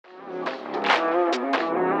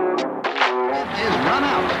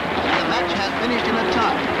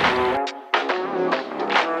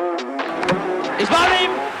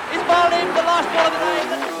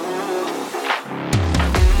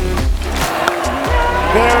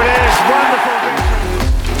There it is, wonderful.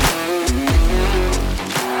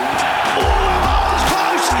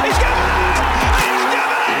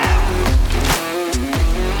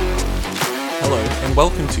 Hello and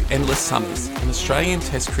welcome to Endless Summers, an Australian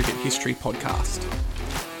Test Cricket History podcast.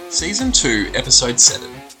 Season 2, Episode 7,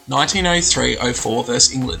 1903-04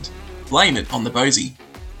 vs England. Blame it on the Bosie.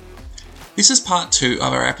 This is part 2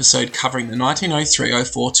 of our episode covering the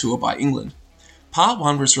 1903-04 tour by England. Part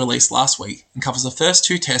 1 was released last week and covers the first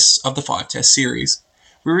 2 tests of the 5-test series.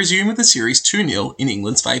 We resume with the series 2-0 in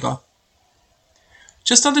England's favour.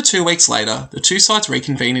 Just under 2 weeks later, the two sides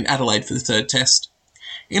reconvene in Adelaide for the third test.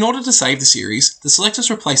 In order to save the series, the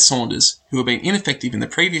selectors replaced Saunders, who had been ineffective in the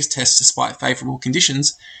previous test despite favourable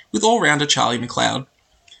conditions, with all-rounder Charlie McLeod.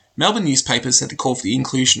 Melbourne newspapers had to call for the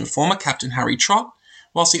inclusion of former captain Harry Trott,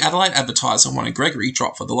 whilst the Adelaide Advertiser wanted Gregory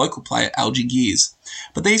drop for the local player Algie Gears,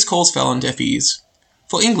 but these calls fell on deaf ears.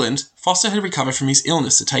 For England, Foster had recovered from his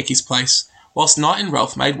illness to take his place, whilst Knight and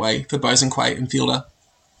Ralph made way for Bosie and Fielder.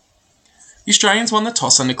 The Australians won the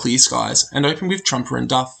toss under clear skies and opened with Trumper and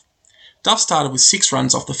Duff. Duff started with 6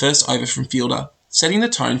 runs off the first over from Fielder, setting the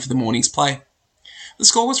tone for the morning's play. The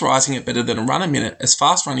score was rising at better than a run a minute as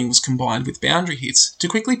fast running was combined with boundary hits to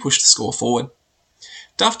quickly push the score forward.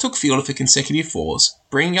 Duff took Fielder for consecutive 4s,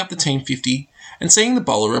 bringing up the team 50 and seeing the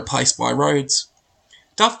bowler replaced by Rhodes.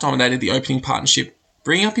 Duff dominated the opening partnership,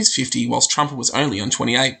 bringing up his 50 whilst Trumper was only on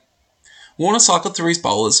 28. Warner cycled through his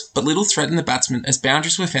bowlers, but little threatened the batsmen as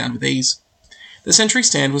boundaries were found with ease. The century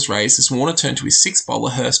stand was raised as Warner turned to his 6th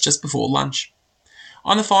bowler Hurst just before lunch.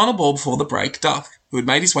 On the final ball before the break, Duff, who had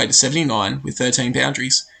made his way to 79 with 13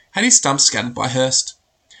 boundaries, had his stumps scattered by Hurst.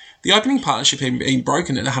 The opening partnership had been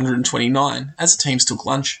broken at 129 as the teams took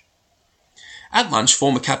lunch. At lunch,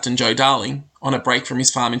 former captain Joe Darling, on a break from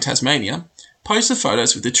his farm in Tasmania, posed the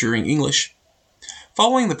photos with the touring English.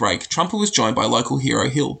 Following the break, Trumper was joined by local hero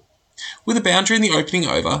Hill. With a boundary in the opening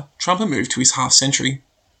over, Trumper moved to his half-century.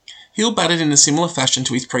 Hill batted in a similar fashion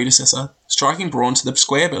to his predecessor, striking Braun to the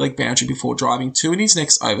square leg boundary before driving 2 in his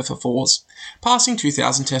next over for 4s, passing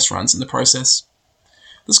 2,000 test runs in the process.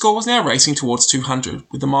 The score was now racing towards 200,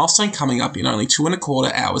 with the milestone coming up in only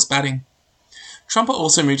 2¼ hours batting. Trumper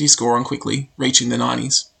also moved his score on quickly, reaching the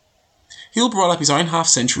 90s. Hill brought up his own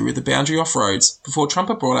half-century with a boundary off Rhodes before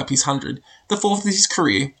Trumper brought up his 100, the 4th of his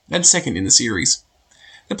career and 2nd in the series.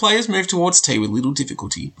 The players moved towards tea with little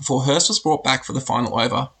difficulty before Hurst was brought back for the final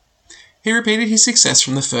over. He repeated his success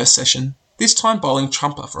from the first session, this time bowling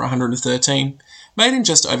Trumper for 113, made in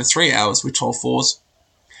just over 3 hours with 12 4s.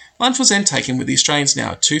 Lunch was then taken with the Australians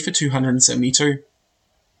now at 2 for 272.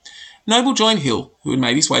 Noble joined Hill, who had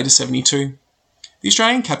made his way to 72. The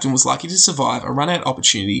Australian captain was lucky to survive a run-out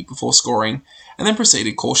opportunity before scoring, and then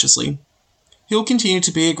proceeded cautiously. Hill continued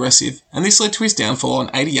to be aggressive, and this led to his downfall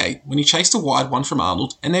on 88 when he chased a wide one from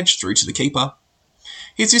Arnold and edged through to the keeper.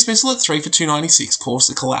 His dismissal at 3 for 296 caused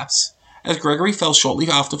the collapse, as Gregory fell shortly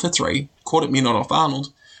after for 3, caught at mid-on off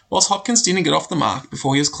Arnold, whilst Hopkins didn't get off the mark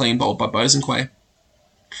before he was clean bowled by Bosie.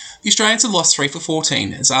 The Australians had lost 3 for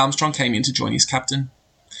 14 as Armstrong came in to join his captain.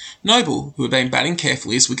 Noble, who had been batting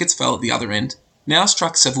carefully as wickets fell at the other end, now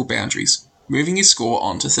struck several boundaries, moving his score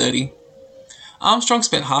on to 30. Armstrong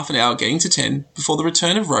spent half an hour getting to 10 before the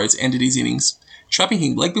return of Rhodes ended his innings, trapping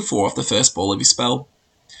him leg before off the first ball of his spell.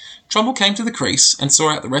 Trumbull came to the crease and saw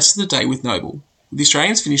out the rest of the day with Noble, with the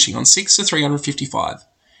Australians finishing on 6 for 355,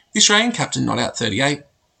 the Australian captain not out 38.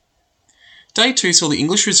 Day 2 saw the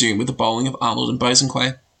English resume with the bowling of Arnold and Bosie.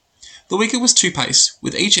 The wicket was 2-pace,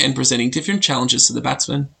 with each end presenting different challenges to the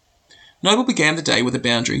batsmen. Noble began the day with a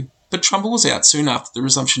boundary, but Trumbull was out soon after the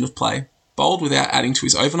resumption of play, bowled without adding to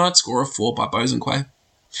his overnight score of 4 by Bosie.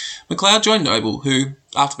 McLeod joined Noble, who,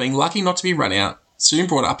 after being lucky not to be run out, soon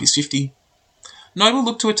brought up his 50. Noble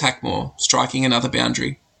looked to attack more, striking another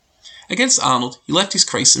boundary. Against Arnold, he left his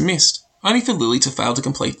crease and missed, only for Lilly to fail to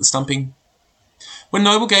complete the stumping. When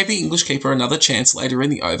Noble gave the English keeper another chance later in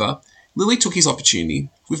the over, Lilly took his opportunity,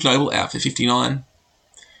 with Noble out for 59.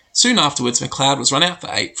 Soon afterwards, McLeod was run out for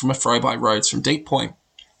 8 from a throw by Rhodes from deep point,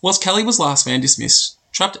 whilst Kelly was last man dismissed,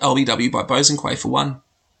 trapped LBW by Bosie for 1.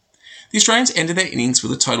 The Australians ended their innings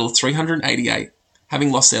with a total of 388,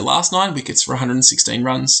 having lost their last 9 wickets for 116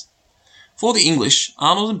 runs. For the English,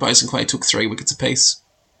 Arnold and Bosie took 3 wickets apiece.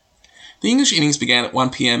 The English innings began at 1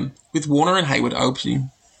 p.m, with Warner and Hayward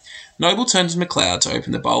opening. Noble turned to McLeod to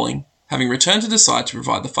open the bowling, having returned to decide to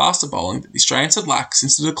provide the faster bowling that the Australians had lacked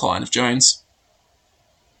since the decline of Jones.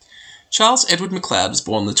 Charles Edward McLeod was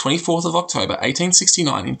born on the 24th of October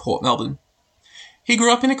 1869 in Port Melbourne. He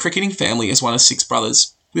grew up in a cricketing family as one of 6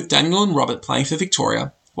 brothers, with Daniel and Robert playing for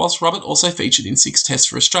Victoria, whilst Robert also featured in 6 tests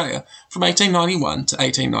for Australia from 1891 to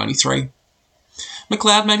 1893.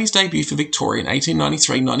 McLeod made his debut for Victoria in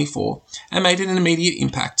 1893-94 and made an immediate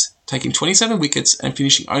impact, taking 27 wickets and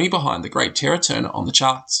finishing only behind the great Terra Turner on the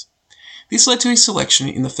charts. This led to his selection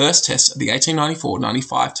in the first test of the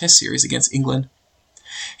 1894-95 Test series against England.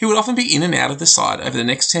 He would often be in and out of the side over the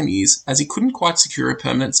next 10 years as he couldn't quite secure a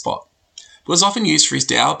permanent spot, but was often used for his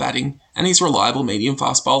dour batting and his reliable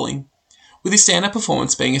medium-fast bowling, with his stand-up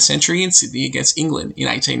performance being a century in Sydney against England in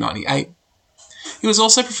 1898. He was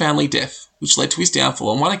also profoundly deaf, which led to his downfall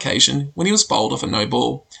on one occasion when he was bowled off a no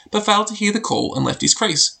ball, but failed to hear the call and left his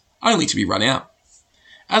crease, only to be run out.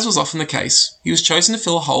 As was often the case, he was chosen to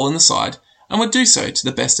fill a hole in the side and would do so to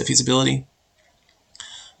the best of his ability.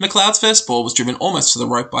 McLeod's first ball was driven almost to the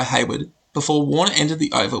rope by Hayward before Warner ended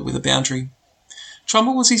the over with a boundary.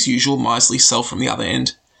 Trumbull was his usual miserly self from the other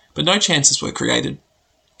end, but no chances were created.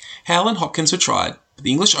 Howell and Hopkins were tried, but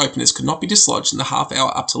the English openers could not be dislodged in the half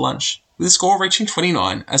hour up to lunch, with the score reaching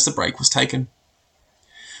 29 as the break was taken.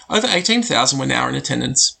 Over 18,000 were now in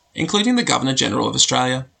attendance, including the Governor-General of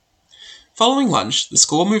Australia. Following lunch, the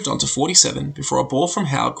score moved on to 47 before a ball from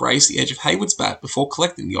Howell grazed the edge of Hayward's bat before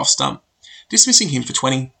collecting the off-stump, dismissing him for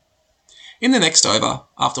 20. In the next over,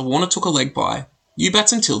 after Warner took a leg bye,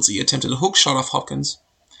 Ewbats and Tildsey attempted a hook shot off Hopkins.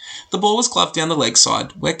 The ball was gloved down the leg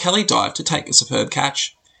side, where Kelly dived to take a superb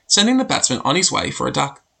catch, sending the batsman on his way for a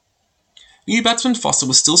duck. New batsman Foster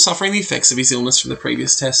was still suffering the effects of his illness from the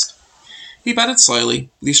previous test. He batted slowly,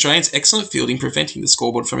 with the Australians' excellent fielding preventing the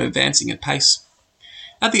scoreboard from advancing at pace.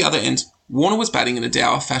 At the other end, Warner was batting in a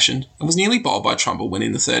dour fashion and was nearly bowled by Trumbull when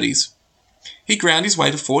in the 30s. He ground his way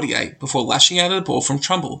to 48 before lashing out at a ball from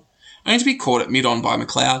Trumbull, only to be caught at mid-on by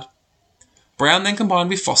McLeod. Brown then combined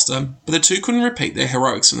with Foster, but the two couldn't repeat their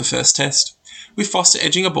heroics from the first test, with Foster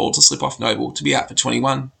edging a ball to slip off Noble to be out for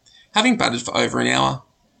 21, having batted for over an hour.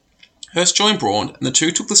 Hurst joined Braun, and the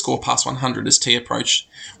two took the score past 100 as tea approached,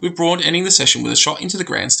 with Braun ending the session with a shot into the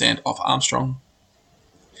grandstand off Armstrong.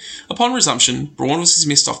 Upon resumption, Braun was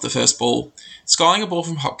dismissed off the first ball, skying a ball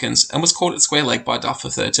from Hopkins and was caught at square leg by Duff for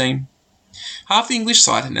 13. Half the English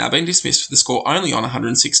side had now been dismissed with the score only on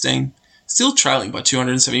 116, still trailing by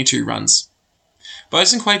 272 runs.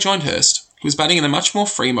 Bosanquet joined Hurst, who was batting in a much more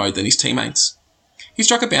free mode than his teammates. He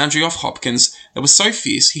struck a boundary off Hopkins that was so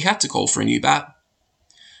fierce he had to call for a new bat.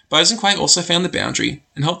 Bosanquet also found the boundary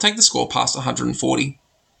and helped take the score past 140.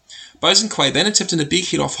 Bosanquet then attempted a big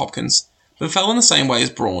hit off Hopkins, but fell in the same way as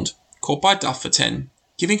Braun, caught by Duff for 10,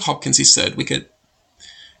 giving Hopkins his third wicket.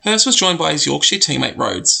 Hurst was joined by his Yorkshire teammate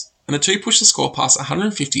Rhodes, and the two pushed the score past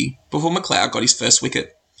 150 before McLeod got his first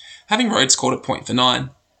wicket, having Rhodes scored a point for 9.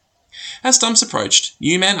 As stumps approached,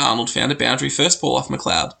 new man Arnold found a boundary first ball off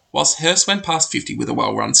McLeod, whilst Hurst went past 50 with a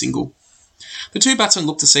well-run single. The two batsmen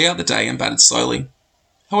looked to see out the day and batted slowly.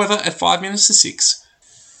 However, at 5 minutes to 6,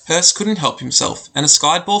 Hurst couldn't help himself, and a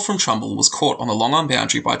skied ball from Trumbull was caught on the long-on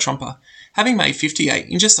boundary by Trumper, having made 58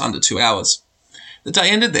 in just under 2 hours. The day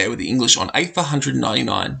ended there with the English on 8 for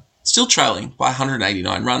 199, still trailing by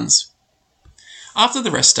 189 runs. After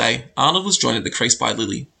the rest day, Arnold was joined at the crease by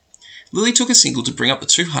Lilly. Lilly took a single to bring up the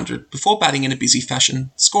 200 before batting in a busy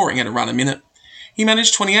fashion, scoring at a run a minute. He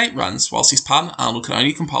managed 28 runs, whilst his partner Arnold could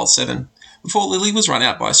only compile 7, before Lilly was run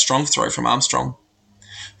out by a strong throw from Armstrong.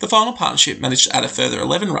 The final partnership managed to add a further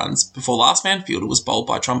 11 runs before last man fielder was bowled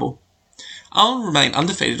by Trumbull. Arnold remained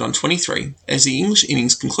undefeated on 23 as the English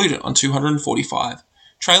innings concluded on 245,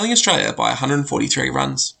 trailing Australia by 143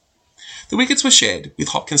 runs. The wickets were shared, with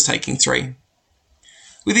Hopkins taking 3.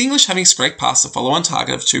 With the English having scraped past the follow-on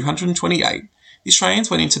target of 228, the Australians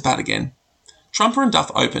went into bat again. Trumper and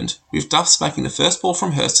Duff opened, with Duff smacking the first ball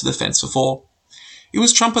from Hurst to the fence for 4. It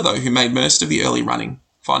was Trumper, though, who made most of the early running,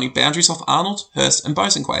 finding boundaries off Arnold, Hurst and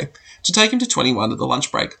Bosanquet to take him to 21 at the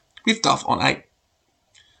lunch break, with Duff on 8.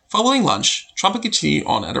 Following lunch, Trumper continued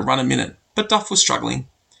on at a run a minute, but Duff was struggling.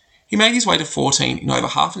 He made his way to 14 in over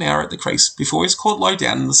half an hour at the crease before he was caught low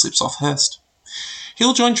down in the slips off Hurst.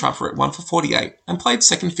 Hill joined Trumper at 1 for 48 and played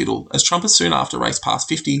second fiddle as Trumper soon after raced past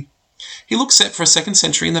 50. He looked set for a second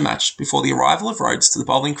century in the match before the arrival of Rhodes to the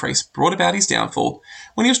bowling crease brought about his downfall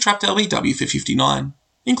when he was trapped LBW for 59,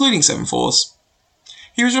 including 7 fours.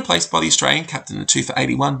 He was replaced by the Australian captain at 2 for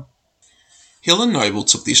 81. Hill and Noble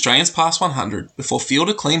took the Australians past 100 before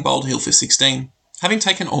Fielder clean bowled Hill for 16, having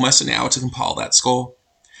taken almost an hour to compile that score.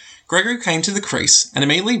 Gregory came to the crease and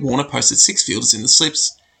immediately Warner posted 6 fielders in the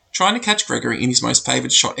slips, trying to catch Gregory in his most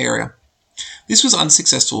favoured shot area. This was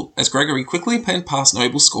unsuccessful as Gregory quickly went past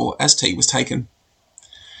Noble's score as tea was taken.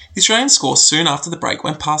 The Australian score soon after the break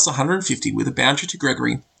went past 150 with a boundary to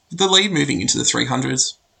Gregory, with the lead moving into the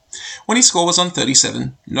 300s. When his score was on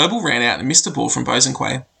 37, Noble ran out and missed a ball from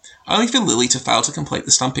Bosanquet, only for Lilly to fail to complete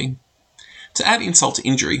the stumping. To add insult to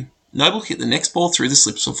injury, Noble hit the next ball through the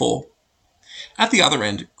slips for 4. At the other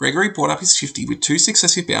end, Gregory brought up his 50 with 2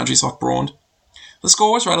 successive boundaries off Braun. The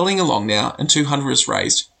score was rattling along now and 200 was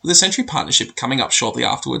raised, with a century partnership coming up shortly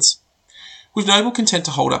afterwards. With Noble content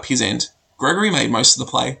to hold up his end, Gregory made most of the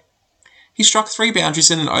play. He struck 3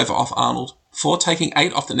 boundaries in an over off Arnold, before taking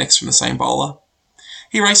 8 off the next from the same bowler.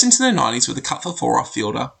 He raced into the 90s with a cut for 4 off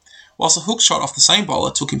Fielder, whilst a hook shot off the same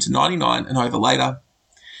bowler took him to 99 and over later.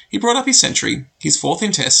 He brought up his century, his 4th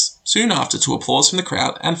in Tests, soon after to applause from the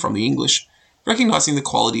crowd and from the English, recognising the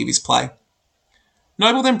quality of his play.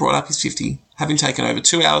 Noble then brought up his 50, having taken over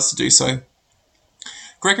 2 hours to do so.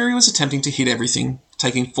 Gregory was attempting to hit everything,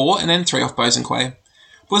 taking 4 and then 3 off Bosanquet,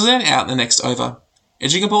 but was then out in the next over,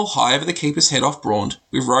 edging a ball high over the keeper's head off Braun,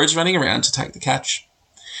 with Rhodes running around to take the catch.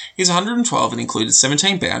 His 112 had included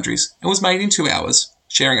 17 boundaries and was made in 2 hours,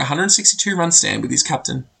 sharing a 162-run stand with his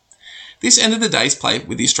captain. This ended the day's play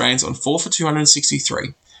with the Australians on 4 for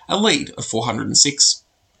 263, a lead of 406.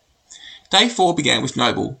 Day 4 began with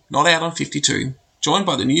Noble, not out on 52, joined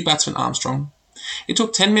by the new batsman Armstrong. It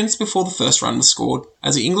took 10 minutes before the first run was scored,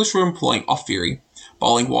 as the English were employing off-Fury,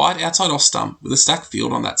 bowling wide outside off-stump with a stacked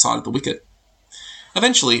field on that side of the wicket.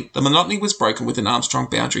 Eventually, the monotony was broken with an Armstrong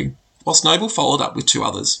boundary, whilst Noble followed up with 2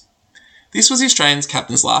 others. This was the Australian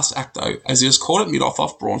captain's last act though, as he was caught at mid-off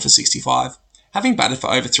off Braun for 65, having batted for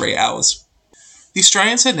over 3 hours. The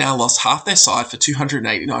Australians had now lost half their side for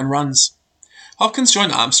 289 runs. Hopkins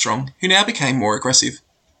joined Armstrong, who now became more aggressive.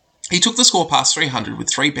 He took the score past 300 with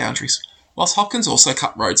 3 boundaries, whilst Hopkins also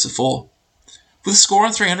cut Rhodes to 4. With a score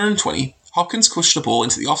on 320, Hopkins pushed the ball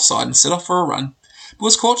into the offside and set off for a run, but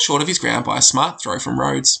was caught short of his ground by a smart throw from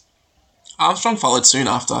Rhodes. Armstrong followed soon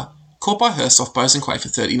after, caught by Hurst off Bosanquet for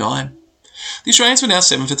 39. The Australians were now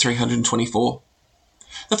 7 for 324.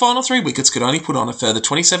 The final 3 wickets could only put on a further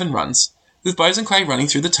 27 runs, with Bosanquet running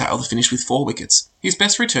through the tail to finish with 4 wickets, his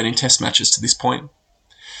best return in Test matches to this point.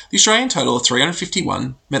 The Australian total of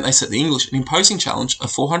 351 meant they set the English an imposing challenge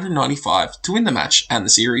of 495 to win the match and the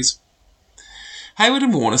series. Hayward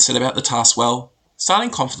and Warner set about the task well, starting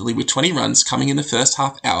confidently with 20 runs coming in the first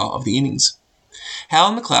half hour of the innings.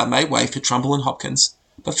 Howe and McLeod made way for Trumbull and Hopkins,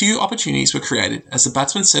 but few opportunities were created as the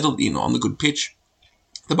batsmen settled in on the good pitch.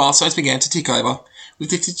 The milestones began to tick over, with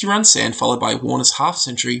the 50-run stand followed by Warner's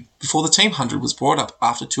half-century before the team 100 was brought up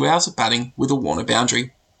after 2 hours of batting with a Warner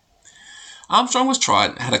boundary. Armstrong was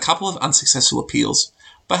tried and had a couple of unsuccessful appeals,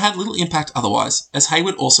 but had little impact otherwise, as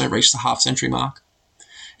Hayward also reached the half-century mark.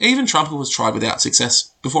 Even Trumbull was tried without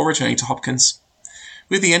success, before returning to Hopkins.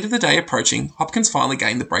 With the end of the day approaching, Hopkins finally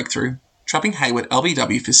gained the breakthrough, trapping Hayward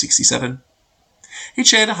LBW for 67. He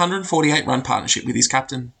shared a 148-run partnership with his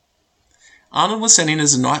captain. Arnold was sent in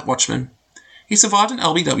as a night watchman. He survived an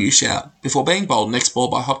LBW shout before being bowled next ball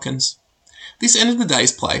by Hopkins. This ended the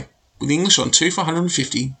day's play, with the English on 2 for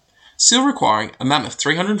 150, still requiring a mammoth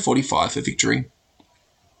 345 for victory.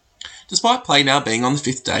 Despite play now being on the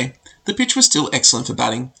 5th day, the pitch was still excellent for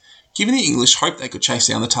batting, giving the English hope they could chase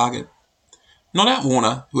down the target. Not out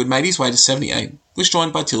Warner, who had made his way to 78, was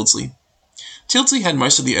joined by Tildesley. Tildesley had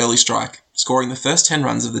most of the early strike, scoring the first 10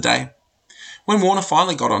 runs of the day. When Warner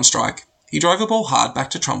finally got on strike, he drove a ball hard back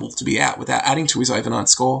to Trumbull to be out without adding to his overnight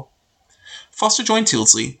score. Foster joined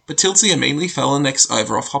Tildesley, but Tildesley immediately fell in the next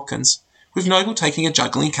over off Hopkins, with Noble taking a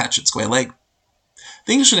juggling catch at square leg.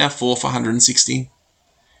 The English were now 4 for 160.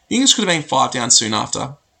 The English could have been 5 down soon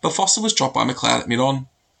after, but Foster was dropped by McLeod at mid-on.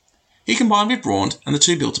 He combined with Braun and the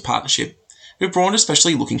two built a partnership, with Braun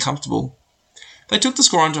especially looking comfortable. They took the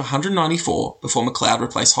score on to 194 before McLeod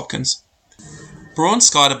replaced Hopkins. Braun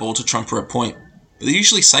skied a ball to Trumper at point, but the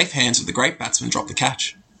usually safe hands of the great batsman dropped the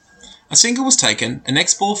catch. A single was taken, and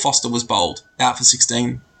next ball Foster was bowled, out for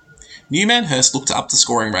 16. Newman Hurst looked to up the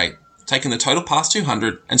scoring rate, taking the total past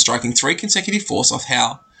 200 and striking 3 consecutive fours off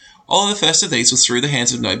Howe, although the first of these was through the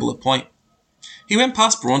hands of Noble at point. He went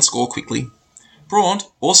past Braun's score quickly. Braun,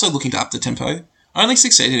 also looking to up the tempo, only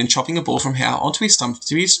succeeded in chopping a ball from Howe onto his stump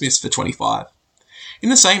to be dismissed for 25. In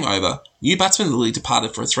the same over, new batsman Lilly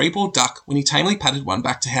departed for a 3-ball duck when he tamely patted one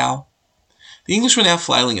back to Howe. The English were now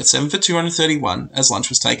flailing at 7 for 231 as lunch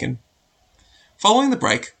was taken. Following the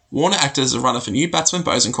break, Warner acted as a runner for new batsman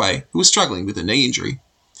Bosanquet, who was struggling with a knee injury.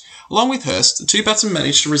 Along with Hurst, the two batsmen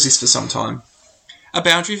managed to resist for some time. A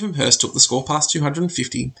boundary from Hurst took the score past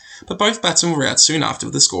 250, but both batsmen were out soon after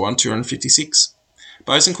with the score on 256.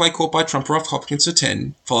 Bosanquet caught by Trumper off Hopkins for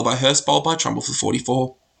 10, followed by Hurst bowled by Trumbull for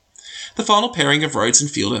 44. The final pairing of Rhodes and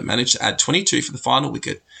Fielder managed to add 22 for the final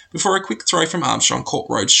wicket, before a quick throw from Armstrong caught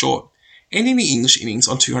Rhodes short, ending the English innings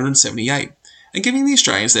on 278, and giving the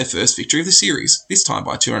Australians their first victory of the series, this time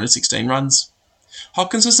by 216 runs.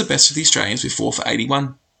 Hopkins was the best of the Australians with 4 for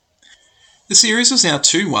 81. The series was now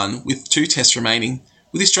 2-1 with 2 tests remaining,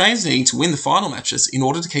 with the Australians needing to win the final matches in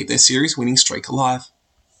order to keep their series winning streak alive.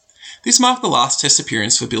 This marked the last test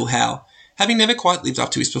appearance for Bill Howe, having never quite lived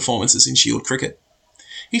up to his performances in Shield cricket.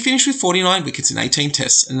 He finished with 49 wickets in 18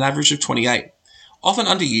 tests and an average of 28, often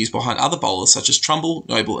underused behind other bowlers such as Trumbull,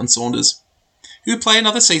 Noble and Saunders. He would play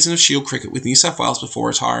another season of Shield cricket with New South Wales before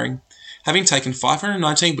retiring, having taken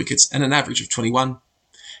 519 wickets and an average of 21.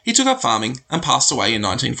 He took up farming and passed away in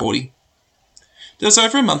 1940. There was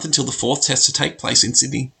over a month until the 4th test to take place in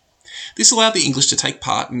Sydney. This allowed the English to take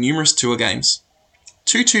part in numerous tour games.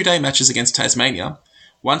 2 two-day matches against Tasmania,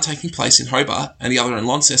 one taking place in Hobart and the other in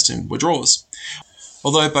Launceston, were draws,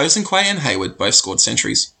 although Bosie and Hayward both scored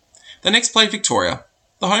centuries. They next played Victoria.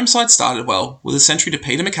 The home side started well, with a century to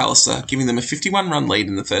Peter McAllister giving them a 51-run lead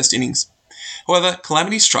in the first innings. However,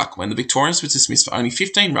 calamity struck when the Victorians were dismissed for only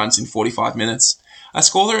 15 runs in 45 minutes, a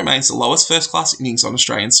score that remains the lowest first-class innings on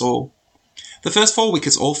Australian soil. The first 4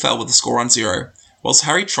 wickets all fell with the score on 0, whilst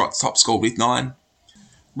Harry Trott top-scored with 9.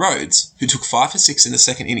 Rhodes, who took 5 for 6 in the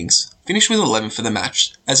second innings, finished with 11 for the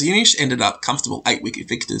match, as the English ended up comfortable 8-wicket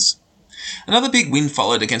victors. Another big win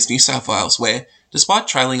followed against New South Wales where, despite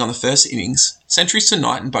trailing on the first innings, centuries to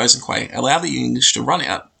Knight and Bosie allowed the English to run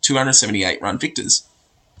out 278-run victors.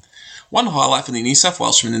 One highlight for the New South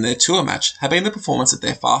Welshmen in their tour match had been the performance of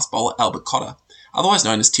their fast bowler Albert Cotter, otherwise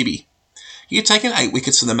known as Tibby. He had taken 8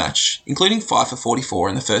 wickets for the match, including 5 for 44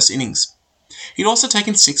 in the first innings. He had also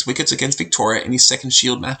taken 6 wickets against Victoria in his second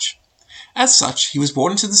Shield match. As such, he was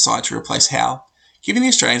brought into the side to replace Howe, giving the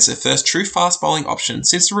Australians their first true fast bowling option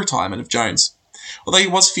since the retirement of Jones, although he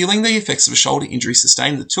was feeling the effects of a shoulder injury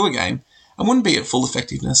sustained in the tour game and wouldn't be at full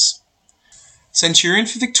effectiveness. Centurion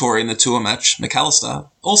for Victoria in the tour match, McAllister,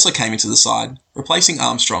 also came into the side, replacing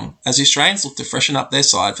Armstrong, as the Australians looked to freshen up their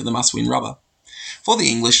side for the must-win rubber. For the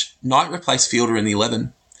English, Knight replaced Fielder in the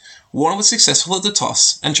 11. Warner was successful at the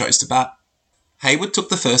toss and chose to bat. Hayward took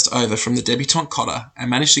the first over from the debutant Cotter and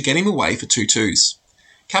managed to get him away for 2 twos.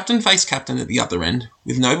 Captain faced captain at the other end,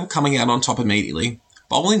 with Noble coming out on top immediately,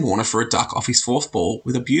 bowling Warner for a duck off his 4th ball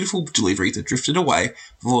with a beautiful delivery that drifted away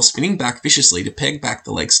before spinning back viciously to peg back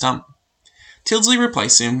the leg stump. Tildesley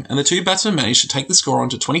replaced him, and the 2 batsmen managed to take the score on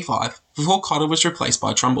to 25 before Cotter was replaced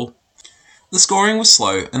by Trumbull. The scoring was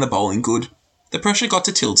slow and the bowling good. The pressure got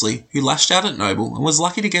to Tildesley, who lashed out at Noble and was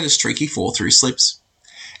lucky to get a streaky 4 through slips.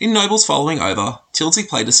 In Noble's following over, Tildesley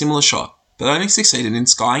played a similar shot, but only succeeded in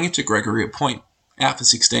skying it to Gregory at point, out for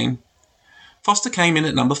 16. Foster came in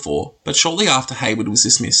at number 4, but shortly after Hayward was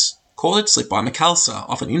dismissed, caught it slip by McAllister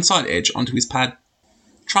off an inside edge onto his pad.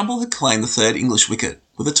 Trumbull had claimed the 3rd English wicket,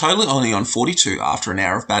 with a total only on 42 after an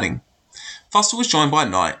hour of batting. Foster was joined by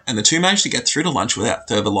Knight, and the 2 managed to get through to lunch without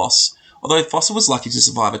further loss, although Foster was lucky to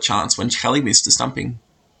survive a chance when Kelly missed a stumping.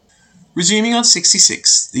 Resuming on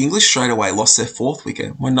 66, the English straight away lost their 4th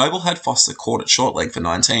wicket when Noble had Foster caught at short leg for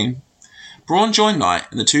 19. Braun joined Knight,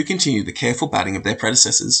 and the 2 continued the careful batting of their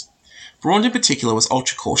predecessors. Braun in particular was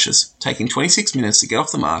ultra cautious, taking 26 minutes to get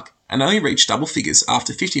off the mark and only reached double figures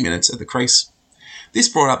after 50 minutes at the crease. This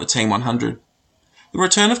brought up the team 100. The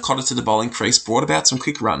return of Cotter to the bowling crease brought about some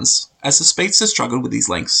quick runs, as the speedster struggled with his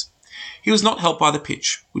lengths. He was not helped by the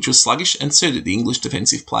pitch, which was sluggish and suited the English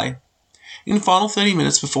defensive play. In the final 30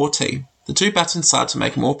 minutes before tea, the 2 batsmen started to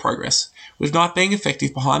make more progress, with Knight being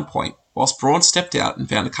effective behind point, whilst Braun stepped out and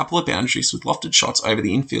found a couple of boundaries with lofted shots over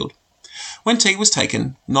the infield. When tea was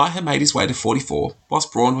taken, Knight had made his way to 44,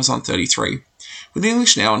 whilst Braun was on 33, with the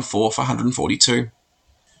English now on 4 for 142.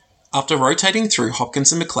 After rotating through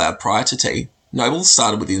Hopkins and McLeod prior to tea, Noble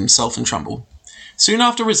started with himself and Trumbull. Soon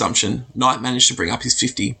after resumption, Knight managed to bring up his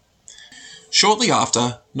 50. Shortly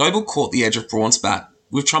after, Noble caught the edge of Braun's bat,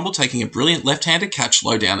 with Trumbull taking a brilliant left-handed catch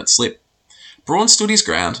low down at slip. Braun stood his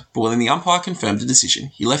ground, but when the umpire confirmed the decision,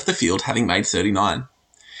 he left the field having made 39.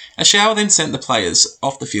 A shower then sent the players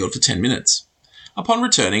off the field for 10 minutes. Upon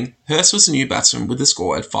returning, Hurst was the new batsman with the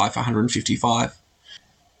score at 5 for 155.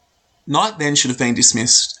 Knight then should have been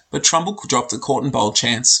dismissed, but Trumbull dropped a caught and bowled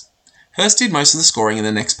chance. Hurst did most of the scoring in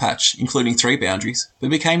the next patch, including 3 boundaries, but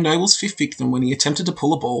became Noble's 5th victim when he attempted to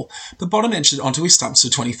pull a ball, but bottom edged it onto his stumps for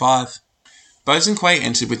 25. Bosie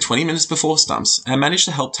entered with 20 minutes before stumps and managed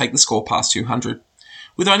to help take the score past 200.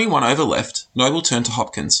 With only 1 over left, Noble turned to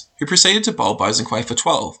Hopkins, who proceeded to bowl Bosie for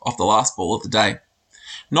 12 off the last ball of the day.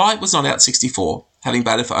 Knight was not out 64, having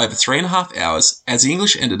batted for over 3.5 hours as the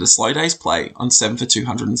English ended a slow day's play on 7 for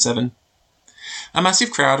 207. A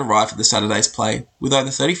massive crowd arrived at the Saturday's play, with over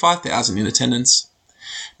 35,000 in attendance.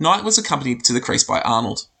 Knight was accompanied to the crease by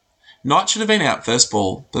Arnold. Knight should have been out first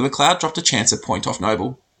ball, but McLeod dropped a chance at point off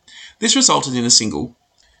Noble. This resulted in a single.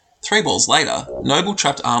 3 balls later, Noble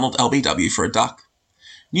trapped Arnold LBW for a duck.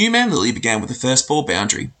 Newman Lilly began with the first ball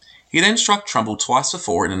boundary. He then struck Trumbull twice for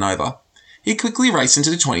 4 in an over. He quickly raced into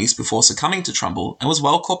the 20s before succumbing to Trumbull and was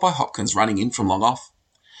well caught by Hopkins running in from long off.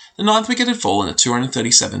 The 9th wicket had fallen at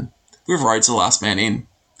 237, with Rhodes the last man in.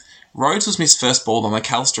 Rhodes was missed first ball by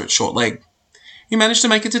McAllister at short leg. He managed to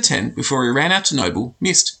make it to 10 before he ran out to Noble,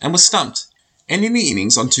 missed, and was stumped, ending the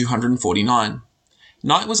innings on 249.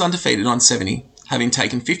 Knight was undefeated on 70, having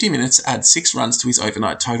taken 50 minutes to add 6 runs to his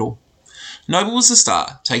overnight total. Noble was the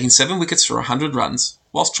star, taking 7 wickets for 100 runs,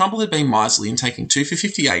 whilst Trumbull had been miserly in taking 2 for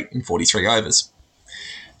 58 in 43 overs.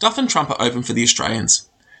 Duff and Trumper opened for the Australians.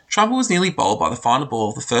 Trumper was nearly bowled by the final ball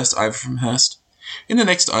of the first over from Hurst. In the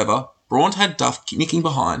next over, Braun had Duff nicking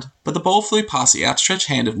behind, but the ball flew past the outstretched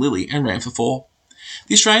hand of Lilly and ran for 4.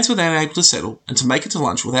 The Australians were then able to settle and to make it to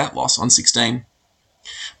lunch without loss on 16.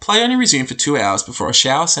 Play only resumed for 2 hours before a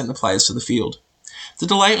shower sent the players to the field. The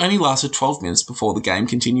delay only lasted 12 minutes before the game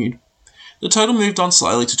continued. The total moved on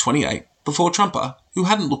slowly to 28 before Trumper, who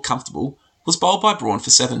hadn't looked comfortable, was bowled by Braun for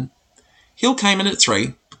 7. Hill came in at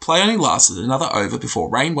 3, but play only lasted another over before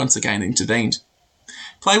rain once again intervened.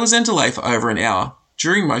 Play was then delayed for over an hour,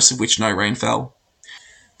 during most of which no rain fell.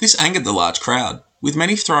 This angered the large crowd, with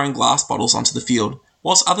many throwing glass bottles onto the field,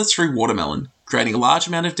 whilst others threw watermelon, creating a large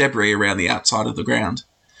amount of debris around the outside of the ground.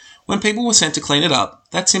 When people were sent to clean it up,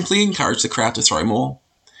 that simply encouraged the crowd to throw more.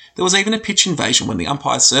 There was even a pitch invasion when the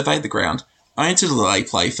umpires surveyed the ground, only to delay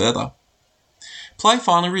play further. Play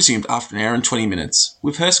finally resumed after an hour and 20 minutes,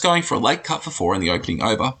 with Hurst going for a late cut for 4 in the opening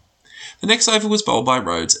over. The next over was bowled by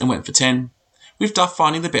Rhodes and went for 10, with Duff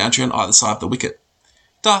finding the boundary on either side of the wicket.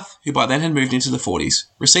 Duff, who by then had moved into the 40s,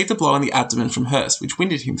 received a blow in the abdomen from Hurst, which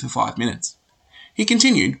winded him for 5 minutes. He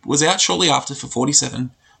continued, was out shortly after for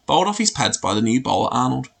 47, bowled off his pads by the new bowler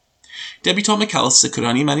Arnold. Debutant McAllister could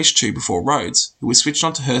only manage 2 before Rhodes, who was switched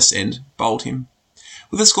on to Hurst's end, bowled him.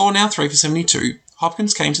 With the score now 3 for 72,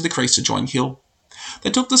 Hopkins came to the crease to join Hill.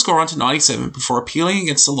 They took the score on to 97 before appealing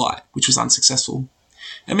against the light, which was unsuccessful.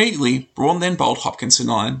 Immediately, Braun then bowled Hopkins for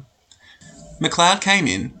 9. McLeod came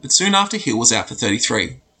in, but soon after Hill was out for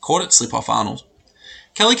 33, caught at slip off Arnold.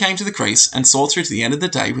 Kelly came to the crease and saw through to the end of the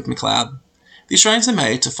day with McLeod. The Australians had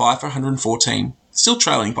made it to 5 for 114, still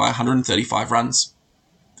trailing by 135 runs.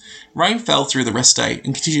 Rain fell through the rest day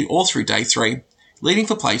and continued all through day 3, leading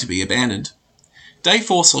for play to be abandoned. Day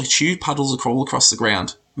 4 saw huge puddles crawl across the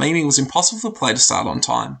ground, meaning it was impossible for play to start on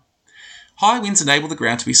time. High winds enabled the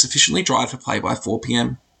ground to be sufficiently dry for play by 4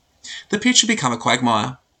 p.m. The pitch had become a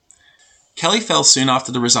quagmire. Kelly fell soon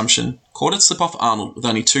after the resumption, caught at slip off Arnold with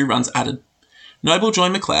only 2 runs added. Noble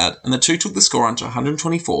joined McLeod, and the two took the score on to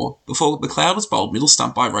 124 before McLeod was bowled middle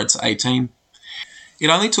stump by Rhodes for 18. It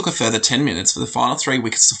only took a further 10 minutes for the final 3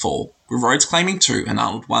 wickets to fall, with Rhodes claiming 2 and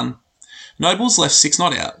Arnold 1. Nobles left 6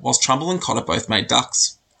 not out, whilst Trumbull and Cotter both made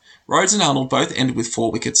ducks. Rhodes and Arnold both ended with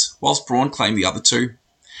 4 wickets, whilst Braun claimed the other 2.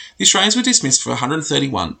 The Australians were dismissed for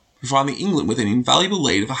 131, providing England with an invaluable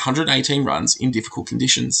lead of 118 runs in difficult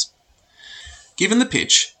conditions. Given the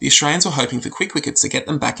pitch, the Australians were hoping for quick wickets to get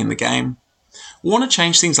them back in the game. Warner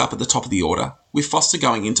changed things up at the top of the order, with Foster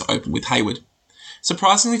going in to open with Hayward.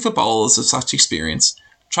 Surprisingly for bowlers of such experience,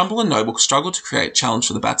 Trumbull and Noble struggled to create challenge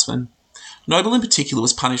for the batsmen. Noble in particular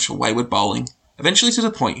was punished for wayward bowling, eventually to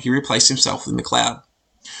the point he replaced himself with McLeod.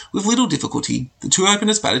 With little difficulty, the two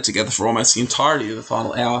openers batted together for almost the entirety of the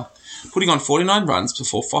final hour, putting on 49 runs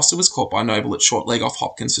before Foster was caught by Noble at short leg off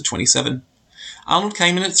Hopkins for 27. Arnold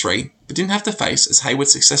came in at 3, but didn't have to face as Hayward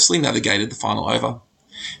successfully navigated the final over.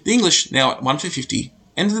 The English, now at 1 for 50,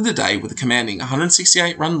 ended the day with a commanding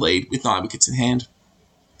 168-run lead with 9 wickets in hand.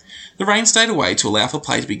 The rain stayed away to allow for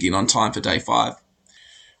play to begin on time for day 5.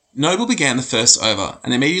 Noble began the first over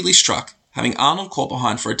and immediately struck, having Arnold caught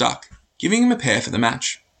behind for a duck, giving him a pair for the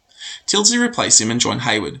match. Tildesley replaced him and joined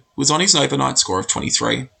Hayward, who was on his overnight score of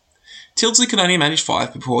 23. Tildesley could only manage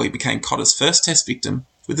 5 before he became Cotter's first test victim,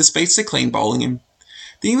 with the speedster clean bowling him.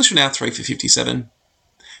 The English were now 3 for 57.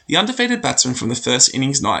 The undefeated batsman from the first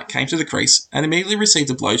innings Knight came to the crease and immediately received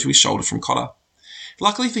a blow to his shoulder from Cotter.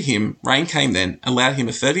 Luckily for him, rain came then and allowed him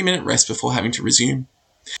a 30-minute rest before having to resume.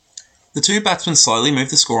 The two batsmen slowly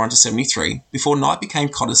moved the score on to 73 before Knight became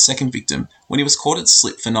Cotter's second victim when he was caught at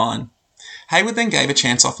slip for 9. Hayward then gave a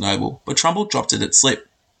chance off Noble, but Trumbull dropped it at slip.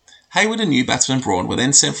 Hayward and new batsman Braun were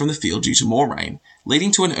then sent from the field due to more rain,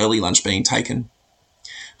 leading to an early lunch being taken.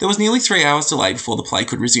 There was nearly 3 hours delay before the play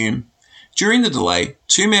could resume. During the delay,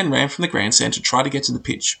 2 men ran from the grandstand to try to get to the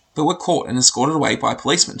pitch, but were caught and escorted away by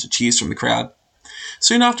policemen to cheers from the crowd.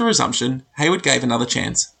 Soon after resumption, Hayward gave another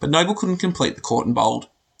chance, but Noble couldn't complete the caught and bowled.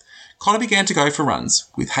 Cotter began to go for runs,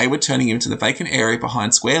 with Hayward turning him to the vacant area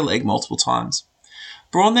behind square leg multiple times.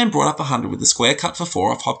 Braun then brought up 100 with the square cut for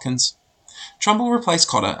 4 off Hopkins. Trumbull replaced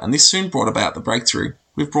Cotter, and this soon brought about the breakthrough,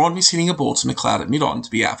 with Braun hitting a ball to McLeod at mid-on to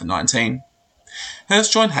be out for 19.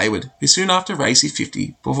 Hurst joined Hayward, who soon after raised his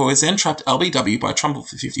 50, before he was then trapped LBW by Trumbull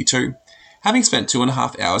for 52, having spent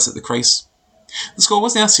 2.5 hours at the crease. The score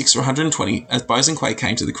was now 6 for 120 as Bosenquay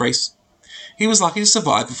came to the crease. He was lucky to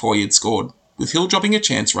survive before he had scored, with Hill dropping a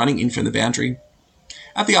chance running in from the boundary.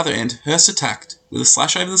 At the other end, Hurst attacked, with a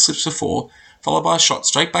slash over the slips for 4, followed by a shot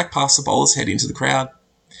straight back past the bowler's head into the crowd.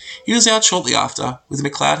 He was out shortly after, with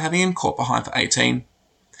McLeod having him caught behind for 18.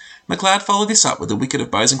 McLeod followed this up with a wicket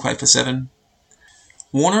of Bosenquay for 7.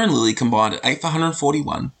 Warner and Lilly combined at 8 for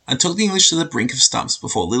 141 and took the English to the brink of stumps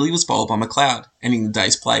before Lilly was bowled by McLeod, ending the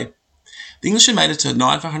day's play. The English had made it to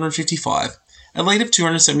 9 for 155, a lead of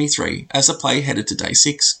 273 as the play headed to day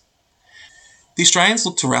 6. The Australians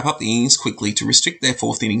looked to wrap up the innings quickly to restrict their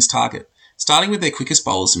fourth innings target, starting with their quickest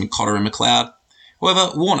bowlers Cotter and McLeod.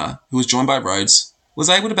 However, Warner, who was joined by Rhodes, was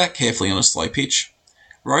able to bat carefully on a slow pitch.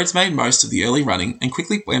 Rhodes made most of the early running and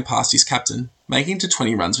quickly went past his captain, making it to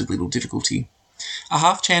 20 runs with little difficulty. A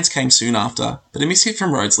half chance came soon after, but a mishit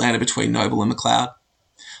from Rhodes landed between Noble and McLeod.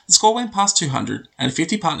 The score went past 200 and a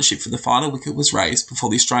 50 partnership for the final wicket was raised before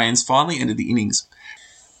the Australians finally ended the innings,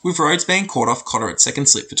 with Rhodes being caught off Cotter at second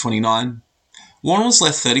slip for 29. Warner was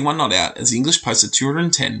left 31 not out as the English posted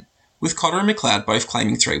 210, with Cotter and McLeod both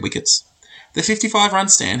claiming 3 wickets. The 55-run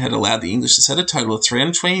stand had allowed the English to set a total of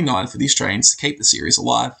 329 for the Australians to keep the series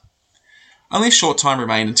alive. Only a short time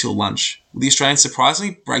remained until lunch, with the Australians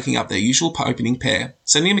surprisingly breaking up their usual opening pair,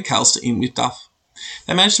 sending McAllister in with Duff.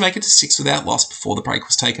 They managed to make it to 6 without loss before the break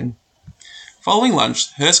was taken. Following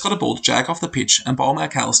lunch, Hurst got a ball to jag off the pitch and bowl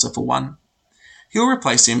McAllister for 1. Hill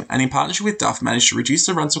replaced him and in partnership with Duff managed to reduce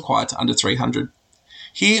the runs required to under 300.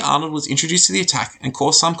 Here Arnold was introduced to the attack and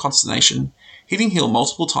caused some consternation, hitting Hill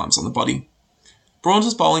multiple times on the body. Braun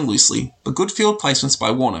was bowling loosely, but good field placements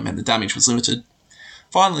by Warner meant the damage was limited.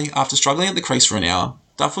 Finally, after struggling at the crease for an hour,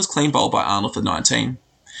 Duff was clean bowled by Arnold for 19.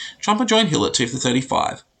 Trumper joined Hill at 2 for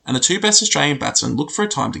 35, and the two best Australian batsmen looked for a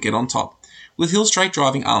time to get on top, with Hill straight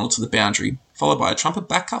driving Arnold to the boundary, followed by a Trumper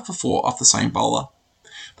back cut for 4 off the same bowler.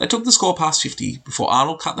 They took the score past 50 before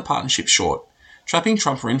Arnold cut the partnership short, trapping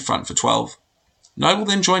Trumper in front for 12. Noble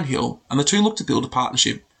then joined Hill, and the two looked to build a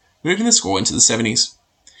partnership, moving the score into the 70s.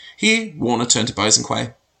 Here, Warner turned to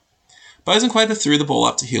Bosenquay. Bosenquay threw the ball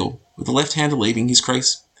up to Hill, with the left-hander leaving his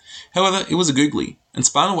crease. However, it was a googly, and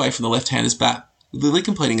spun away from the left-hander's bat, with Lilly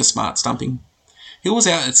completing a smart stumping. Hill was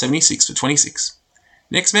out at 76 for 26.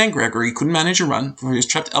 Next man Gregory couldn't manage a run for his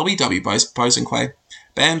trapped LBW Bosenquay,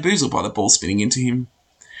 bamboozled by the ball spinning into him.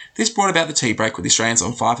 This brought about the tea break with the Australians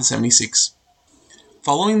on 5 for 76.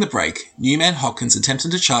 Following the break, new man Hopkins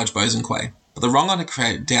attempted to charge Bosenquay, but the wrong one had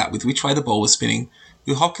created doubt with which way the ball was spinning,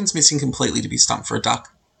 with Hopkins missing completely to be stumped for a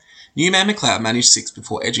duck. New man McLeod managed 6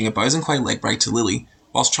 before edging a Bosenquay leg break to Lilly,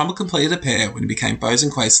 whilst Trumbull completed a pair when he became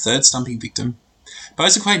Bosenquay's third stumping victim.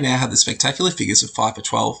 Bosenquay now had the spectacular figures of 5 for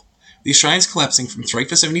 12, the Australians collapsing from 3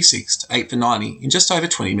 for 76 to 8 for 90 in just over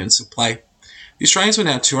 20 minutes of play. The Australians were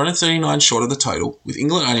now 239 short of the total, with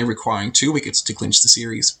England only requiring 2 wickets to clinch the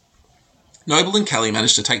series. Noble and Kelly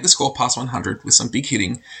managed to take the score past 100 with some big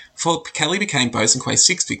hitting, before Kelly became Bosenquay's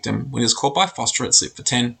 6th victim when he was caught by Foster at slip for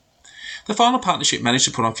 10. The final partnership managed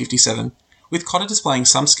to put on 57, with Cotter displaying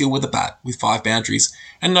some skill with the bat with 5 boundaries,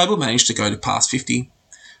 and Noble managed to go to past 50.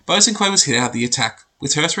 Bosenquay was hit out of the attack,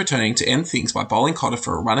 with Hurst returning to end things by bowling Cotter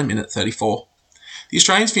for a run a minute 34. The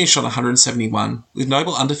Australians finished on 171, with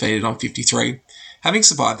Noble undefeated on 53, having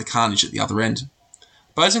survived the carnage at the other end.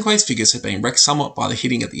 Bosenquay's figures had been wrecked somewhat by the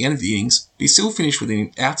hitting at the end of the innings, but he still finished with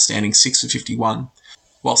an outstanding 6 for 51,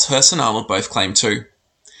 whilst Hurst and Arnold both claimed 2.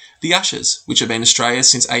 The Ashes, which had been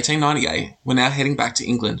Australia's since 1898, were now heading back to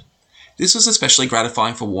England. This was especially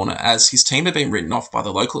gratifying for Warner as his team had been written off by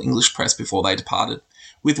the local English press before they departed,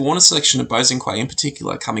 with Warner's selection of Bosenquay in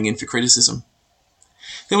particular coming in for criticism.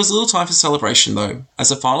 There was little time for celebration though, as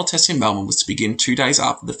the final test in Melbourne was to begin 2 days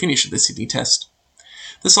after the finish of the Sydney Test.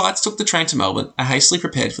 The sides took the train to Melbourne and hastily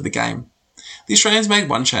prepared for the game. The Australians made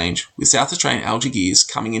one change, with South Australian Algie Gears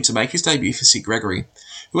coming in to make his debut for Sid Gregory,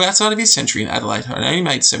 who outside of his century in Adelaide had only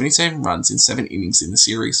made 77 runs in 7 innings in the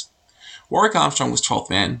series. Warwick Armstrong was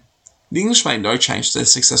 12th man. The English made no change to their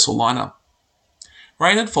successful lineup.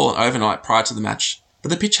 Rain had fallen overnight prior to the match, but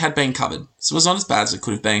the pitch had been covered, so it was not as bad as it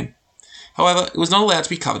could have been. However, it was not allowed to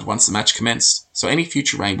be covered once the match commenced, so any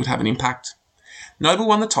future rain would have an impact. Noble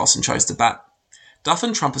won the toss and chose to bat. Duff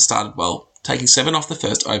and Trumper started well, taking 7 off the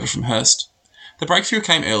first over from Hurst. The breakthrough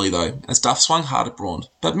came early though, as Duff swung hard at Braun,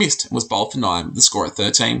 but missed and was bowled for 9 with the score at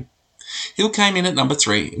 13. Hill came in at number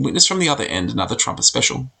 3 and witnessed from the other end another Trumper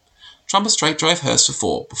special. Trumper straight drove Hurst for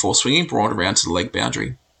 4 before swinging Braun around to the leg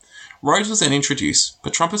boundary. Rhodes was then introduced,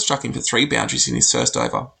 but Trumper struck him for 3 boundaries in his first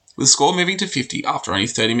over, with the score moving to 50 after only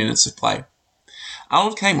 30 minutes of play.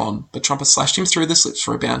 Arnold came on, but Trumper slashed him through the slips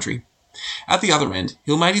for a boundary. At the other end,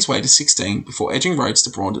 Hill made his way to 16 before edging Rhodes to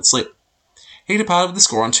Braun at slip. He departed with the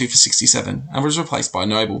score on 2 for 67 and was replaced by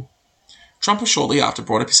Noble. Trumper shortly after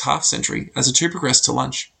brought up his half-century as the two progressed to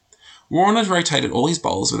lunch. Warner rotated all his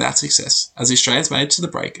bowlers without success as the Australians made it to the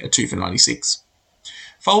break at 2 for 96.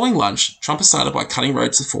 Following lunch, Trumper started by cutting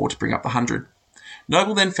Rhodes to 4 to bring up the 100.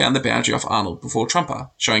 Noble then found the boundary off Arnold before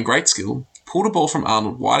Trumper, showing great skill, pulled a ball from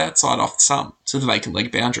Arnold wide outside off the stump to the vacant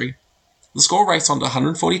leg boundary. The score raced on to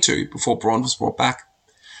 142 before Braun was brought back.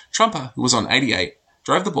 Trumper, who was on 88,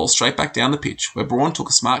 drove the ball straight back down the pitch where Braun took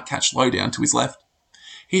a smart catch low down to his left.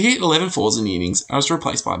 He hit 11 fours in the innings and was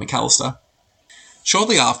replaced by McAllister.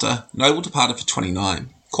 Shortly after, Noble departed for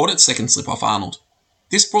 29, caught its second slip off Arnold.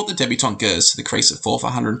 This brought the debutant Gers to the crease at 4 for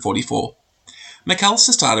 144.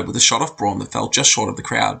 McAllister started with a shot off Braun that fell just short of the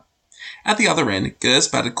crowd. At the other end, Gers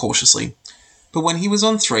batted cautiously, but when he was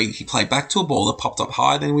on 3, he played back to a ball that popped up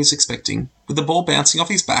higher than he was expecting, with the ball bouncing off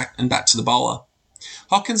his back and back to the bowler.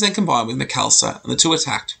 Hopkins then combined with McAllister and the two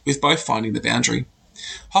attacked, with both finding the boundary.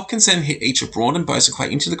 Hopkins then hit each of Braun and Bosie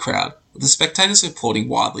into the crowd, with the spectators applauding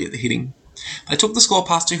wildly at the hitting. They took the score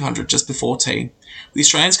past 200 just before tea, with the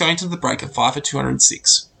Australians going to the break at 5 for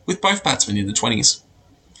 206, with both batsmen in the 20s.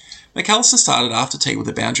 McAllister started after tea with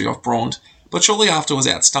a boundary off Braun, but shortly after was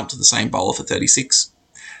out-stumped to the same bowler for 36.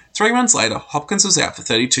 3 runs later, Hopkins was out for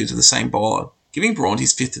 32 to the same bowler, giving Braun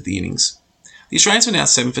his 5th of the innings. The Australians were now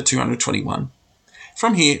 7 for 221.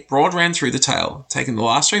 From here, Braun ran through the tail, taking the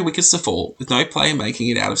last 3 wickets to fall, with no player making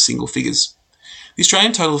it out of single figures. The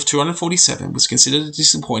Australian total of 247 was considered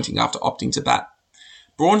disappointing after opting to bat.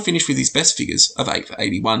 Braun finished with his best figures of 8 for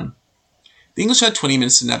 81. The English had 20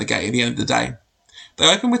 minutes to navigate at the end of the day.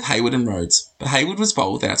 They opened with Hayward and Rhodes, but Hayward was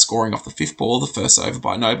bowled without scoring off the 5th ball of the first over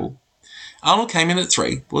by Noble. Arnold came in at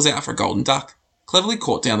 3, but was out for a golden duck, cleverly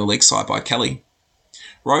caught down the leg side by Kelly.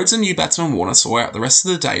 Rhodes and new batsman Warner saw out the rest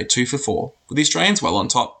of the day at 2 for 4, with the Australians well on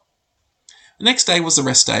top. The next day was the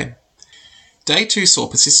rest day. Day 2 saw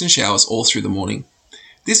persistent showers all through the morning.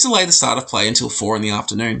 This delayed the start of play until 4 in the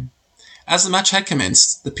afternoon. As the match had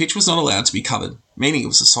commenced, the pitch was not allowed to be covered, meaning it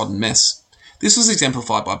was a sodden mess. This was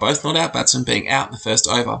exemplified by both not-out batsmen being out in the first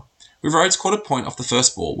over, with Rhodes caught a point off the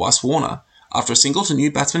first ball, whilst Warner, after a single to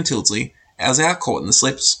new batsman Tildesley, was out caught in the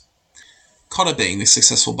slips. Cotter being the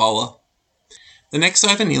successful bowler. The next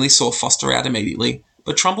over nearly saw Foster out immediately,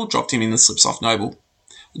 but Trumbull dropped him in the slips off Noble.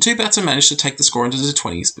 The two batsmen managed to take the score into the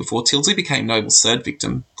 20s before Tildesley became Noble's third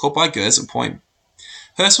victim, caught by Gers at point.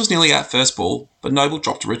 Hurst was nearly out first ball, but Noble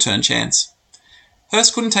dropped a return chance.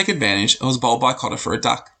 Hurst couldn't take advantage and was bowled by Cotter for a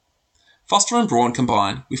duck. Foster and Braun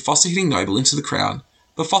combined, with Foster hitting Noble into the crowd,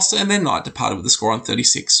 but Foster and then Knight departed with the score on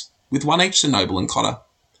 36, with 1 each to Noble and Cotter.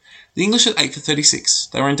 The English at 8 for 36,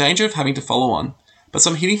 they were in danger of having to follow on, but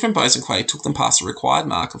some hitting from Bosenquay took them past the required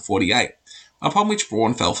mark of 48, upon which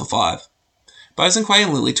Braun fell for 5. Bosenquay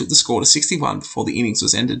and Lilly took the score to 61 before the innings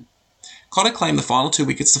was ended. Cotter claimed the final 2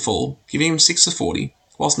 wickets to fall, giving him 6 for 40,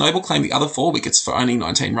 whilst Noble claimed the other 4 wickets for only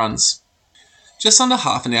 19 runs. Just under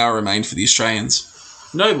half an hour remained for the Australians.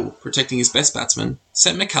 Noble, protecting his best batsman,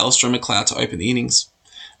 sent McAllister and McLeod to open the innings.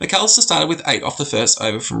 McAllister started with 8 off the first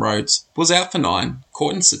over from Rhodes, but was out for 9,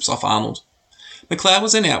 caught in slips off Arnold. McLeod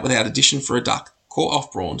was then out without addition for a duck, caught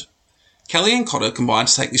off Braun. Kelly and Cotter combined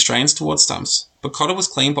to take the Australians towards stumps, but Cotter was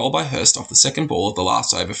clean bowled by Hurst off the second ball of the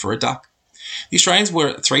last over for a duck. The Australians were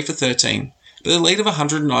at 3 for 13, but the lead of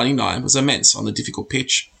 199 was immense on the difficult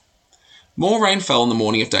pitch. More rain fell on the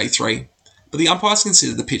morning of day 3, but the umpires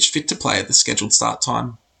considered the pitch fit to play at the scheduled start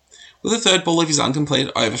time. With the third ball of his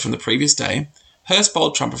uncompleted over from the previous day, Hurst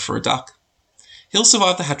bowled Trumper for a duck. Hill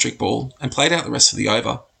survived the hat-trick ball and played out the rest of the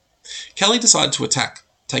over. Kelly decided to attack,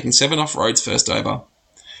 taking 7 off Rhodes' first over.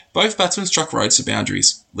 Both batsmen struck Rhodes for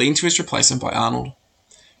boundaries, leading to his replacement by Arnold.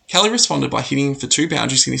 Kelly responded by hitting him for 2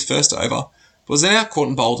 boundaries in his first over, but was then out caught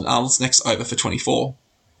and bowled in Arnold's next over for 24.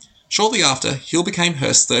 Shortly after, Hill became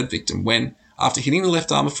Hurst's third victim when, after hitting the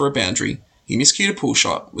left armour for a boundary, he miscued a pull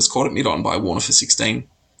shot, was caught at mid-on by Warner for 16.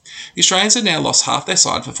 The Australians had now lost half their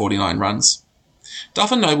side for 49 runs.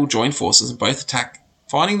 Duff and Noble joined forces and both attacked,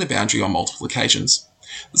 finding the boundary on multiple occasions.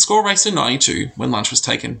 The score raced to 92 when lunch was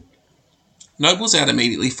taken. Noble was out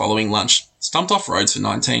immediately following lunch, stumped off Rhodes for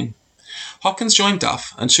 19. Hopkins joined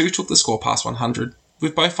Duff and 2 took the score past 100,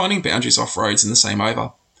 with both finding boundaries off Rhodes in the same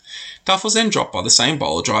over. Duff was then dropped by the same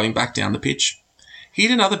bowler driving back down the pitch. He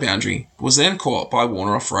hit another boundary, but was then caught by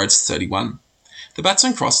Warner off Rhodes for 31. The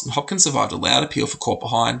batsman crossed and Hopkins survived a loud appeal for caught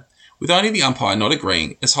behind, with only the umpire not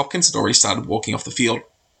agreeing as Hopkins had already started walking off the field.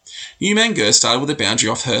 Newman Gurr started with a boundary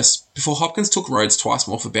off Hurst, before Hopkins took Rhodes twice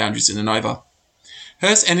more for boundaries in and over.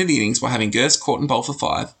 Hurst ended the innings by having Gurst caught and bowled for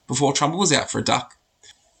 5, before Trumbull was out for a duck.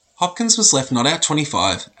 Hopkins was left not out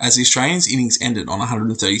 25, as the Australians' innings ended on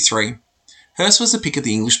 133. Hurst was the pick of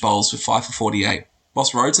the English bowlers with 5 for 48,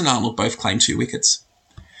 whilst Rhodes and Arnold both claimed 2 wickets.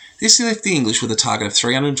 This left the English with a target of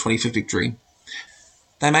 320 for victory.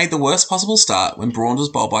 They made the worst possible start when Braun was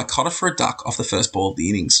bowled by Cotter for a duck off the first ball of the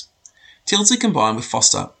innings. Tildesley combined with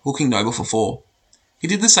Foster, hooking Noble for 4. He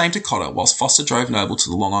did the same to Cotter, whilst Foster drove Noble to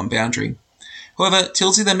the long-on boundary. However,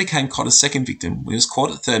 Tildesley then became Cotter's second victim when he was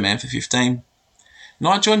caught at third man for 15.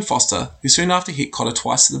 Knight joined Foster, who soon after hit Cotter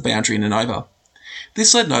twice to the boundary in and over.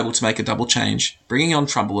 This led Noble to make a double change, bringing on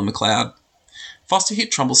Trumbull and McLeod. Foster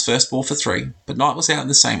hit Trumbull's first ball for 3, but Knight was out in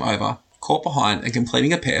the same over, caught behind and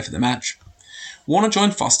completing a pair for the match. Warner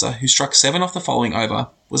joined Foster, who struck 7 off the following over,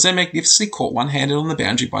 was then magnificently caught one-handed on the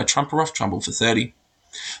boundary by Trumper off Trumbull for 30.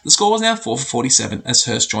 The score was now 4 for 47 as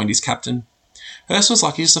Hurst joined his captain. Hurst was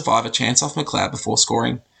lucky to survive a chance off McLeod before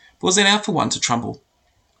scoring, but was then out for 1 to Trumbull.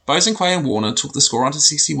 Bosanquet and Warner took the score onto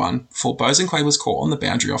 61 before Bosanquet was caught on the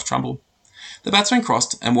boundary off Trumbull. The batsman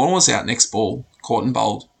crossed and Warner was out next ball, caught and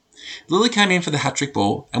bowled. Lilly came in for the hat-trick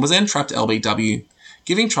ball and was then trapped LBW,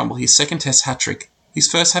 giving Trumbull his second Test hat-trick,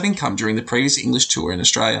 his first having come during the previous English tour in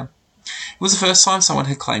Australia. It was the first time someone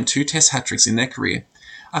had claimed 2 Test hat-tricks in their career,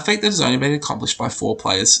 a feat that has only been accomplished by 4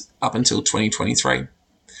 players up until 2023.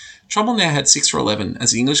 Trumbull now had 6 for 11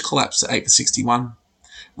 as the English collapsed to 8 for 61.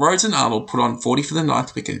 Rhodes and Arnold put on 40 for the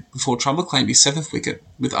 9th wicket before Trumbull claimed his 7th wicket,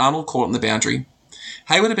 with Arnold caught on the boundary.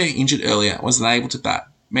 Hayward had been injured earlier and was unable to bat,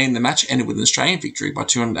 meaning the match ended with an Australian victory by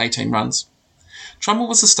 218 runs. Trumbull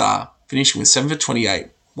was the star, finishing with 7 for 28,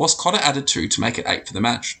 whilst Cotter added 2 to make it 8 for the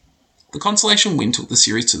match. The consolation win took the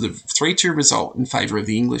series to the 3-2 result in favour of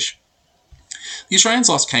the English. The Australians'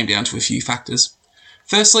 loss came down to a few factors.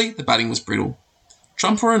 Firstly, the batting was brittle.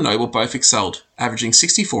 Trumper and Noble both excelled, averaging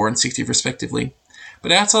 64 and 60 respectively,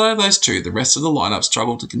 but outside of those two, the rest of the lineup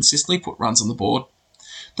struggled to consistently put runs on the board.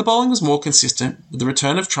 The bowling was more consistent, with the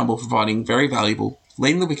return of Trumbull providing very valuable,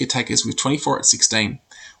 leading the wicket-takers with 24 at 16,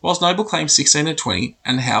 whilst Noble claimed 16 at 20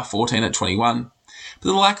 and Howe 14 at 21. But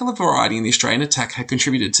the lack of variety in the Australian attack had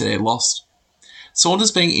contributed to their loss.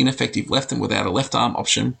 Saunders being ineffective left them without a left-arm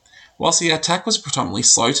option, whilst the attack was predominantly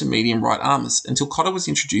slow to medium right-armers until Cotter was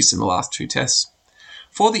introduced in the last 2 tests.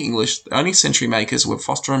 For the English, the only century makers were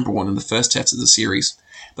Foster and Braun in the first test of the series,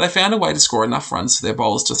 but they found a way to score enough runs for their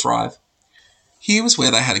bowlers to thrive. Here was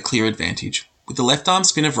where they had a clear advantage, with the left-arm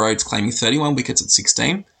spin of Rhodes claiming 31 wickets at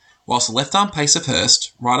 16, whilst the left-arm pace of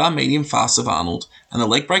Hurst, right-arm medium fast of Arnold, and the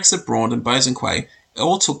leg breaks of Braun and Bosanquet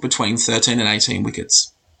all took between 13 and 18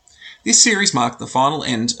 wickets. This series marked the final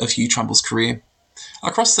end of Hugh Trumbull's career.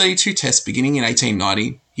 Across 32 tests beginning in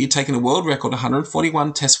 1890, he had taken a world record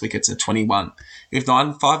 141 test wickets at 21, with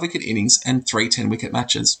 9 5-wicket innings and 3 10-wicket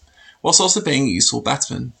matches, whilst also being a useful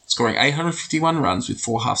batsman, scoring 851 runs with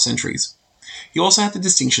 4 half-centuries. He also had the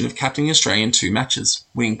distinction of captaining Australia in 2 matches,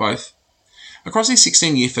 winning both. Across his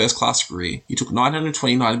 16-year first-class career, he took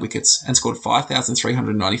 929 wickets and scored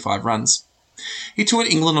 5,395 runs. He toured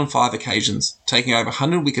England on 5 occasions, taking over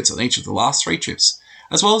 100 wickets on each of the last 3 trips,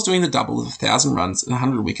 as well as doing the double of 1,000 runs and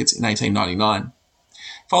 100 wickets in 1899.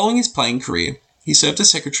 Following his playing career, he served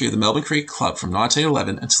as secretary of the Melbourne Cricket Club from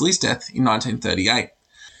 1911 until his death in 1938.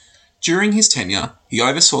 During his tenure, he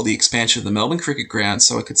oversaw the expansion of the Melbourne Cricket Ground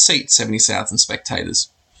so it could seat 70,000 spectators.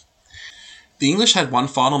 The English had one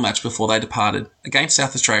final match before they departed, against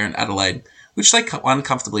South Australia in Adelaide, which they won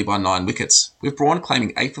comfortably by 9 wickets, with Braun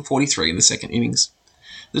claiming 8 for 43 in the second innings.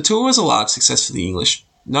 The tour was a large success for the English,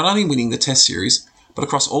 not only winning the Test series, but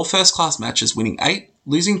across all first-class matches winning 8,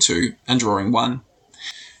 losing 2 and drawing 1.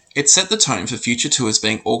 It set the tone for future tours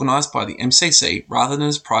being organised by the MCC rather than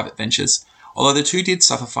as private ventures, although the two did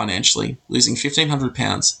suffer financially, losing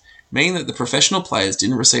 £1,500, meaning that the professional players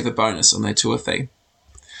didn't receive a bonus on their tour fee.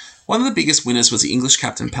 One of the biggest winners was the English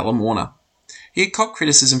captain Pelham Warner. He had copped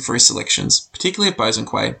criticism for his selections, particularly of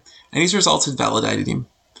Bosanquet, and his results had validated him.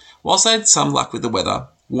 Whilst they had some luck with the weather,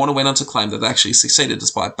 Warner went on to claim that they actually succeeded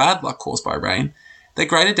despite bad luck caused by rain. Their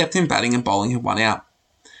greater depth in batting and bowling had won out.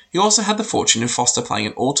 He also had the fortune of Foster playing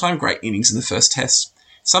an all-time great innings in the first test,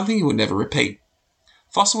 something he would never repeat.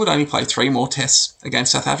 Foster would only play 3 more tests,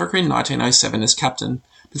 against South Africa in 1907 as captain,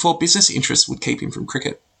 before business interests would keep him from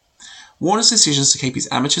cricket. Warner's decisions to keep his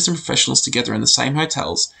amateurs and professionals together in the same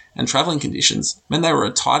hotels and travelling conditions meant they were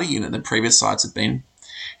a tighter unit than previous sides had been.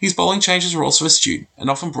 His bowling changes were also astute and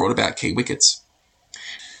often brought about key wickets.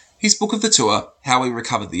 His book of the tour, How We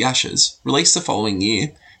Recovered the Ashes, released the following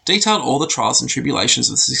year, detailed all the trials and tribulations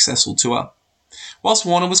of the successful tour. Whilst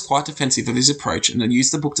Warner was quite defensive of his approach and had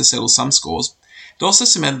used the book to settle some scores, it also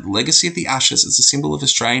cemented the legacy of the Ashes as a symbol of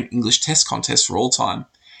Australian-English Test contests for all time,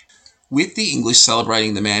 with the English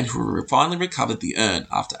celebrating the man who finally recovered the urn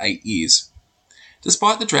after 8 years.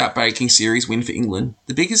 Despite the drought-breaking series win for England,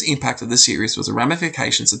 the biggest impact of the series was the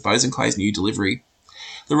ramifications of Bosanquet's new delivery.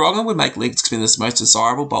 The Wrong'un would make leg spinners the most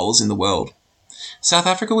desirable bowlers in the world. South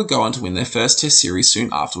Africa would go on to win their first Test series soon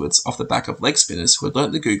afterwards off the back of leg spinners who had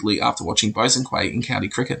learnt the googly after watching Bosanquet in county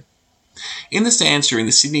cricket. In the stands during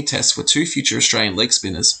the Sydney Test were two future Australian leg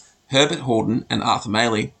spinners, Herbert Horden and Arthur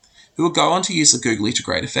Maley, who would go on to use the googly to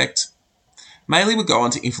great effect. Maley would go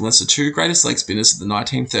on to influence the two greatest leg spinners of the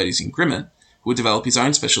 1930s in Grimmett, who would develop his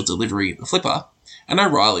own special delivery, the flipper, and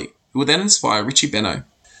O'Reilly, who would then inspire Richie Benaud.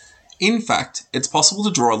 In fact, it's possible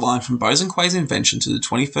to draw a line from Bosanquet's invention to the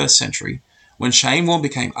 21st century, when Shane Warne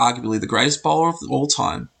became arguably the greatest bowler of all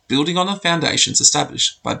time, building on the foundations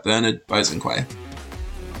established by Bernard Bosanquet.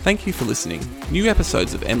 Thank you for listening. New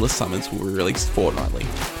episodes of Endless Summers will be released fortnightly.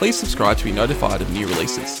 Please subscribe to be notified of new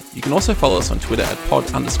releases. You can also follow us on Twitter at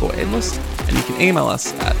pod_endless, and you can email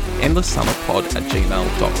us at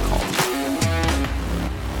endlesssummerpod@gmail.com.